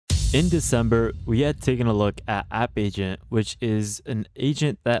In December, we had taken a look at MobileAgent, which is an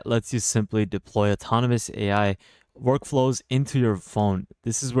agent that lets you simply deploy autonomous AI workflows into your phone.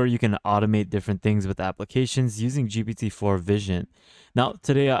 This is where you can automate different things with applications using GPT-4 Vision. Now,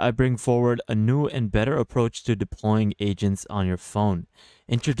 today I bring forward a new and better approach to deploying agents on your phone.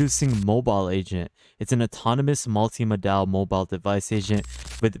 Introducing MobileAgent. It's an autonomous multimodal mobile device agent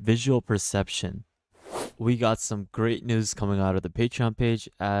with visual perception. We got some great news coming out of the Patreon page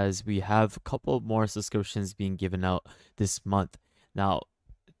as we have a couple more subscriptions being given out this month. Now,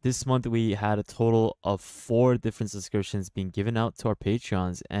 this month we had a total of 4 different subscriptions being given out to our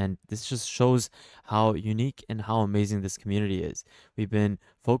Patreons, and this just shows how unique and how amazing this community is. We've been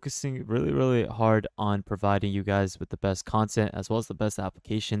focusing really hard on providing you guys with the best content as well as the best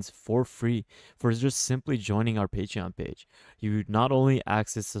applications for free for just simply joining our Patreon page. You not only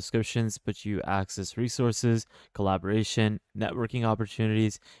access subscriptions, but you access resources, collaboration, networking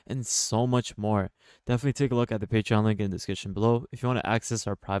opportunities, and so much more. Definitely take a look at the Patreon link in the description below if you want to access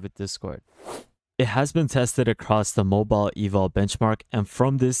our private Discord. It has been tested across the mobile eval benchmark, and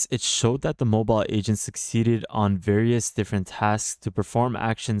from this, it showed that the mobile agent succeeded on various different tasks to perform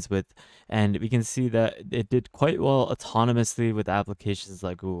actions with, and we can see that it did quite well autonomously with applications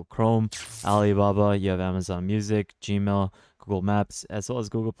like Google Chrome, Alibaba, you have Amazon Music, Gmail, Google Maps, as well as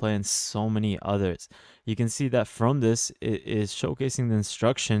Google Play, and so many others. You can see that from this, it is showcasing the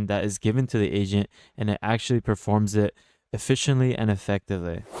instruction that is given to the agent, and it actually performs it efficiently and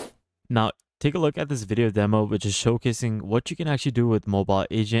effectively. Now, take a look at this video demo, which is showcasing what you can actually do with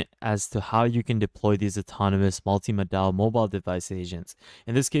MobileAgent as to how you can deploy these autonomous multimodal mobile device agents.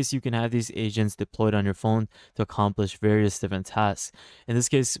 In this case, you can have these agents deployed on your phone to accomplish various different tasks. In this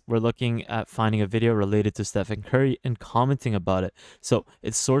case, we're looking at finding a video related to Stephen Curry and commenting about it. So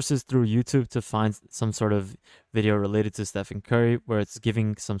it sources through YouTube to find some sort of video related to Stephen Curry where it's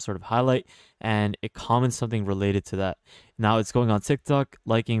giving some sort of highlight and it comments something related to that. Now it's going on TikTok,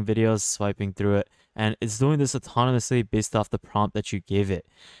 liking videos, swiping through it, and it's doing this autonomously based off the prompt that you gave it.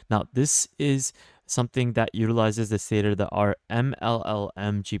 Now this is something that utilizes the state-of-the-art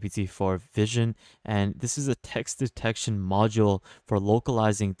LLM GPT-4 Vision, and this is a text detection module for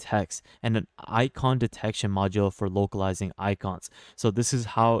localizing text and an icon detection module for localizing icons. So this is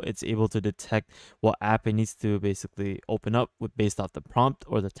how it's able to detect what app it needs to basically open up with based off the prompt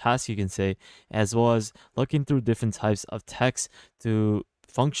or the task, you can say, as well as looking through different types of text to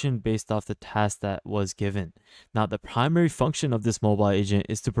function based off the task that was given. Now, the primary function of this mobile agent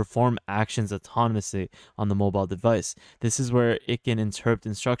is to perform actions autonomously on the mobile device. This is where it can interpret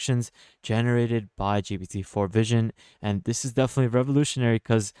instructions generated by GPT-4 Vision, and this is definitely revolutionary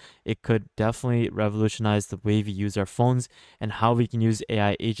because it could definitely revolutionize the way we use our phones and how we can use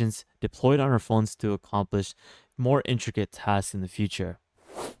AI agents deployed on our phones to accomplish more intricate tasks in the future.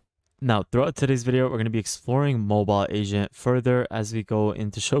 Now, throughout today's video, we're going to be exploring MobileAgent further as we go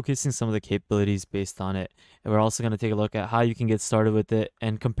into showcasing some of the capabilities based on it. And we're also going to take a look at how you can get started with it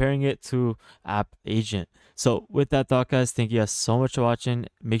and comparing it to MobileAgent. So with that thought, guys, thank you guys so much for watching.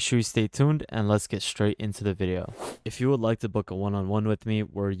 Make sure you stay tuned and let's get straight into the video. If you would like to book a one-on-one with me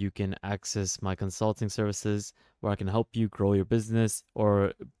where you can access my consulting services, where I can help you grow your business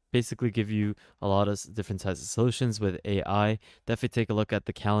or basically give you a lot of different types of solutions with AI, definitely take a look at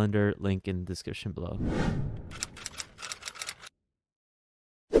the calendar link in the description below.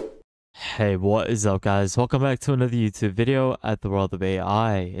 Hey, what is up, guys? Welcome back to another YouTube video at the world of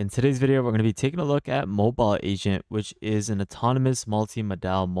AI. In today's video, we're going to be taking a look at MobileAgent, which is an autonomous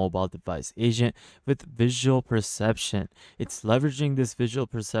multimodal mobile device agent with visual perception. It's leveraging this visual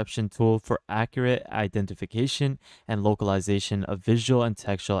perception tool for accurate identification and localization of visual and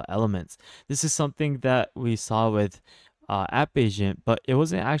textual elements. This is something that we saw with MobileAgent, but it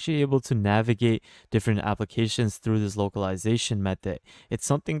wasn't actually able to navigate different applications through this localization method. It's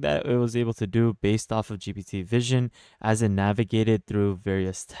something that it was able to do based off of GPT Vision as it navigated through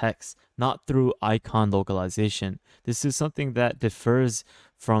various texts, not through icon localization. This is something that differs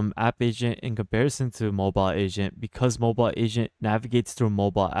from MobileAgent in comparison to MobileAgent because MobileAgent navigates through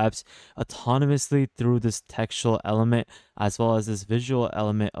mobile apps autonomously through this textual element as well as this visual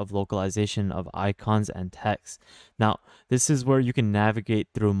element of localization of icons and text. Now, this is where you can navigate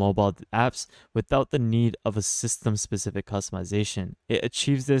through mobile apps without the need of a system-specific customization. It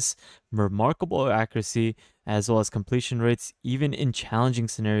achieves this remarkable accuracy as well as completion rates, even in challenging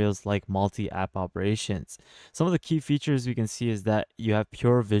scenarios like multi-app operations. Some of the key features we can see is that you have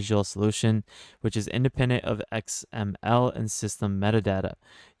pure visual solution, which is independent of XML and system metadata.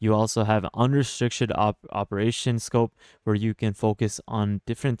 You also have unrestricted operation scope, where you can focus on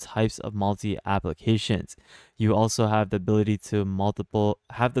different types of multi-applications. You also have the ability to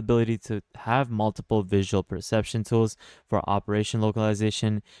have multiple visual perception tools for operation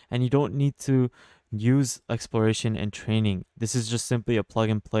localization, and you don't need to use exploration and training. This is just simply a plug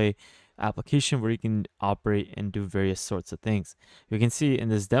and play application where you can operate and do various sorts of things. You can see in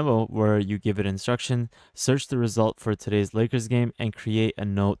this demo where you give it instruction, search the result for today's Lakers game, and create a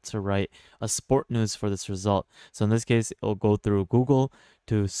note to write a sport news for this result. So in this case, it'll go through Google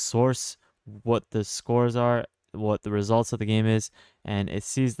to source what the scores are, what the results of the game is, and it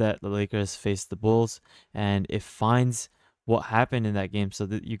sees that the Lakers faced the Bulls, and it finds what happened in that game, so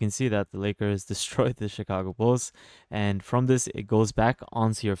that you can see that the Lakers destroyed the Chicago Bulls. And from this, it goes back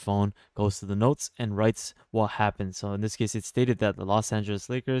onto your phone, goes to the notes, and writes what happened. So in this case, it stated that the Los Angeles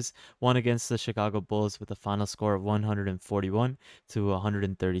Lakers won against the Chicago Bulls with a final score of 141 to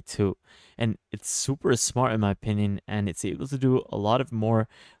 132. And it's super smart in my opinion, and it's able to do a lot more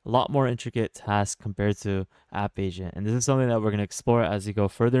intricate tasks compared to App Agent. And this is something that we're going to explore as we go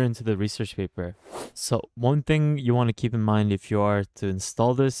further into the research paper. So one thing you want to keep in mind if you are to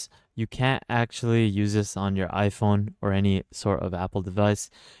install this, you can't actually use this on your iPhone or any sort of Apple device.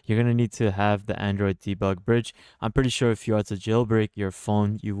 You're going to need to have the Android debug bridge. I'm pretty sure if you are to jailbreak your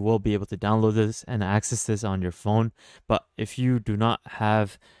phone, you will be able to download this and access this on your phone. But if you do not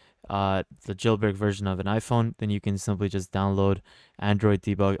have the jailbreak version of an iPhone, then you can simply just download Android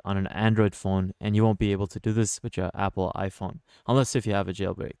debug on an Android phone, and you won't be able to do this with your Apple iPhone, unless if you have a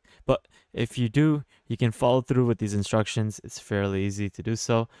jailbreak. But if you do, you can follow through with these instructions. It's fairly easy to do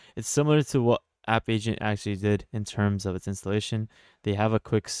so. It's similar to what App Agent actually did in terms of its installation. They have a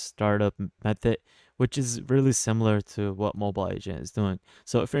quick startup method, which is really similar to what MobileAgent is doing.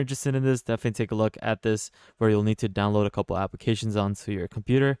 So if you're interested in this, definitely take a look at this, where you'll need to download a couple applications onto your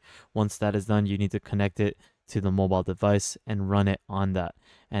computer. Once that is done, you need to connect it to the mobile device and run it on that.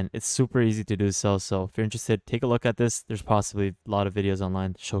 And it's super easy to do so. So if you're interested, take a look at this. There's possibly a lot of videos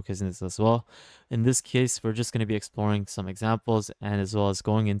online showcasing this as well. In this case, we're just going to be exploring some examples, and as well as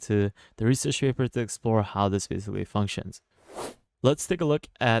going into the research paper to explore how this basically functions. Let's take a look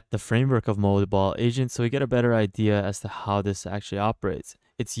at the framework of MobileAgent so we get a better idea as to how this actually operates.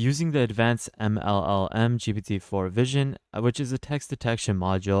 It's using the advanced LLM GPT-4 Vision, which is a text detection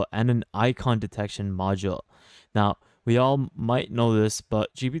module and an icon detection module. Now, we all might know this,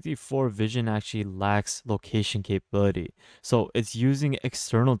 but GPT-4 Vision actually lacks location capability. So it's using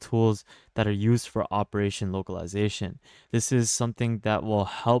external tools that are used for operation localization. This is something that will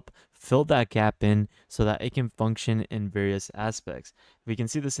help fill that gap in so that it can function in various aspects. We can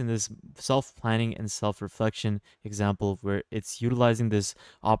see this in this self-planning and self-reflection example where it's utilizing this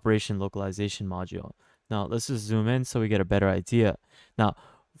operation localization module. Now, let's just zoom in so we get a better idea. Now,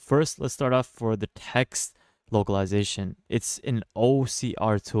 first, let's start off for the text localization. It's an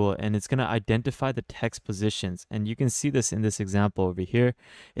OCR tool, and it's going to identify the text positions. And you can see this in this example over here.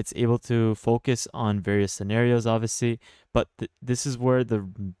 It's able to focus on various scenarios, obviously, but this is where the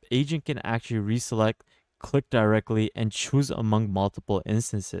agent can actually reselect, click directly, and choose among multiple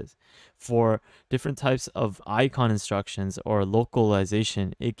instances. For different types of icon instructions or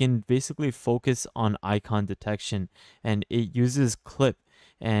localization, it can basically focus on icon detection, and it uses clip.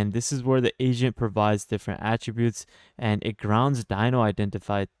 And this is where the agent provides different attributes, and it grounds dyno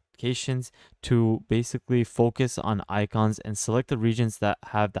identifications to basically focus on icons and select the regions that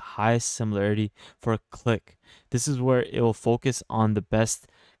have the highest similarity for a click. This is where it will focus on the best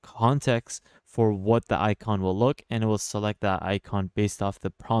context for what the icon will look, and it will select that icon based off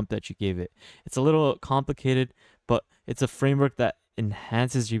the prompt that you gave it. It's a little complicated, but it's a framework that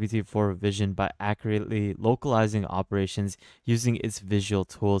enhances GPT-4 Vision by accurately localizing operations using its visual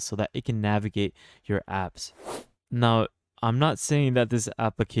tools so that it can navigate your apps. Now, I'm not saying that this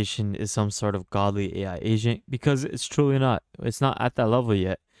application is some sort of godly AI agent, because it's truly not. It's not at that level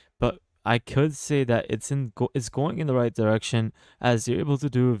yet. But I could say that it's going in the right direction, as you're able to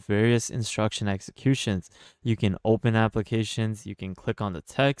do various instruction executions. You can open applications, you can click on the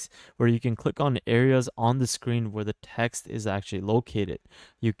text, or you can click on areas on the screen where the text is actually located.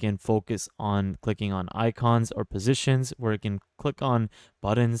 You can focus on clicking on icons or positions, where you can click on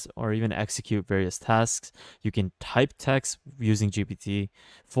buttons or even execute various tasks. You can type text using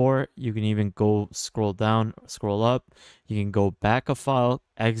GPT-4. You can even go scroll down, scroll up. You can go back a file,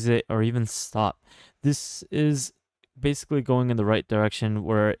 exit, or even stop. This is basically going in the right direction,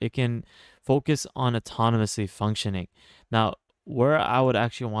 where it can focus on autonomously functioning. Now, where I would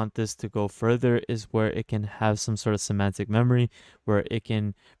actually want this to go further is where it can have some sort of semantic memory, where it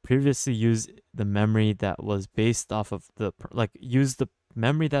can previously use the memory that was based off of use the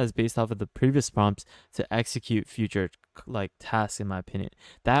memory that is based off of the previous prompts to execute future tasks, in my opinion.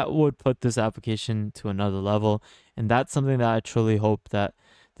 That would put this application to another level, and that's something that I truly hope that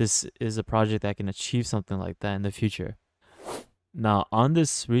this is a project that can achieve something like that in the future. Now, on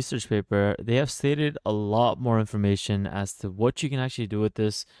this research paper, they have stated a lot more information as to what you can actually do with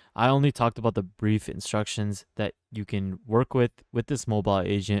this. I only talked about the brief instructions that you can work with this mobile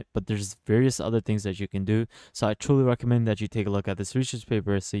agent, but there's various other things that you can do. So I truly recommend that you take a look at this research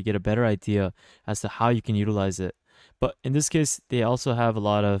paper so you get a better idea as to how you can utilize it. But in this case, they also have a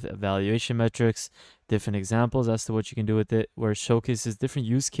lot of evaluation metrics, different examples as to what you can do with it, where it showcases different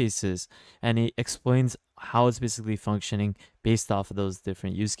use cases and it explains how it's basically functioning based off of those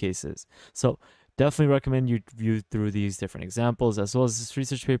different use cases. So definitely recommend you view through these different examples as well as this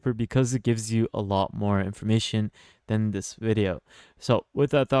research paper because it gives you a lot more information than this video. So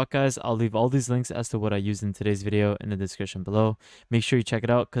with that thought, guys, I'll leave all these links as to what I used in today's video in the description below. Make sure you check it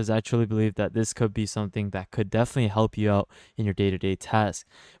out because I truly believe that this could be something that could definitely help you out in your day-to-day tasks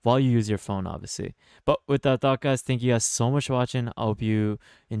while you use your phone, obviously. But with that thought, guys, thank you guys so much for watching. I hope you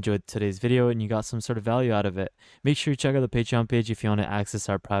enjoyed today's video and you got some sort of value out of it. Make sure you check out the Patreon page if you want to access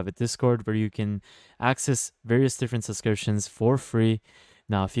our private Discord where you can access various different subscriptions for free.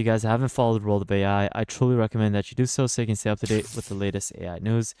 Now, if you guys haven't followed World of AI, I truly recommend that you do so you can stay up to date with the latest AI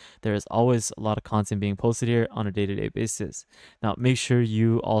news. There is always a lot of content being posted here on a day-to-day basis. Now, make sure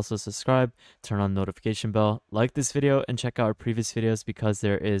you also subscribe, turn on the notification bell, like this video, and check out our previous videos because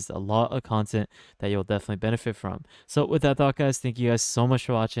there is a lot of content that you'll definitely benefit from. So with that thought, guys, thank you guys so much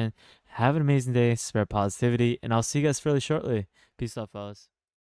for watching. Have an amazing day, spread positivity, and I'll see you guys fairly shortly. Peace out, fellas.